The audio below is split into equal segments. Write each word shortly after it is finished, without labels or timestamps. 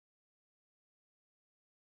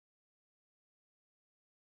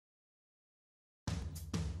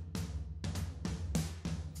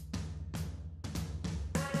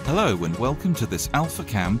Hello and welcome to this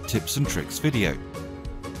Alphacam tips and tricks video.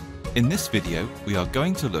 In this video we are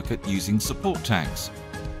going to look at using support tags.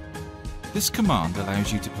 This command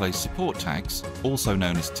allows you to place support tags, also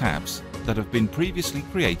known as tabs, that have been previously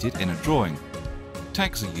created in a drawing.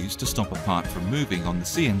 Tags are used to stop a part from moving on the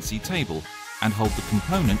CNC table and hold the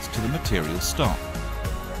components to the material stock.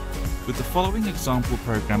 With the following example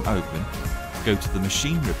program open, go to the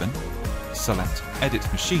Machine ribbon, select Edit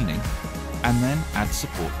Machining, and then add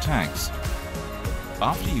support tags.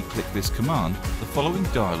 After you click this command, the following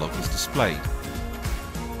dialog is displayed.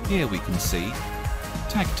 Here we can see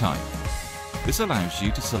Tag Type. This allows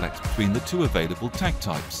you to select between the two available tag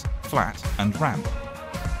types, flat and ramp.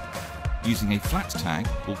 Using a flat tag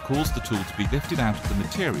will cause the tool to be lifted out of the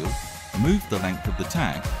material, move the length of the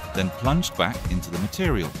tag, then plunged back into the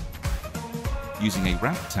material. Using a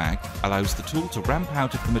ramp tag allows the tool to ramp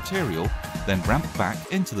out of the material, then ramp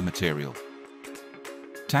back into the material.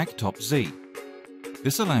 Tag Top Z.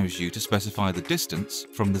 This allows you to specify the distance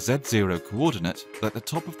from the Z0 coordinate that the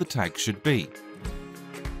top of the tag should be.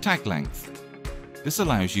 Tag Length. This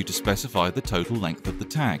allows you to specify the total length of the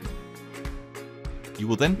tag. You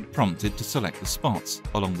will then be prompted to select the spots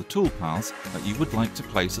along the toolpaths that you would like to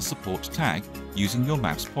place a support tag using your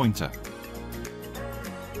mouse pointer.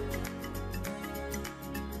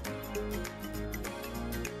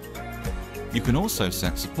 You can also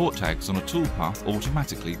set support tags on a toolpath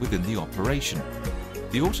automatically within the operation.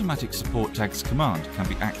 The Automatic Support Tags command can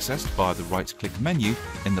be accessed via the right-click menu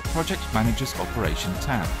in the Project Manager's Operation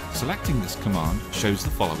tab. Selecting this command shows the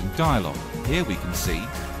following dialog. Here we can see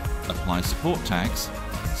Apply Support Tags,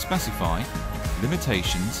 Specify,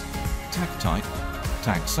 Limitations, Tag Type,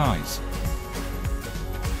 Tag Size.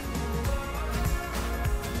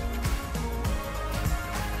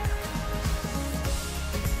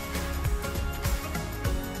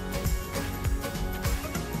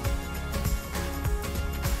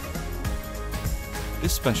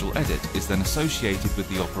 This special edit is then associated with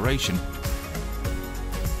the operation,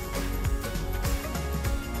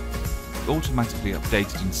 automatically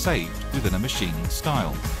updated and saved within a machining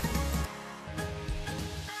style.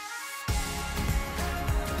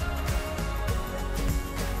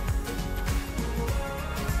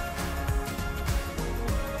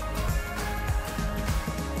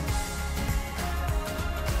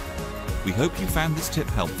 We hope you found this tip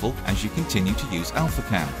helpful as you continue to use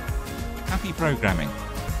Alphacam. Happy programming!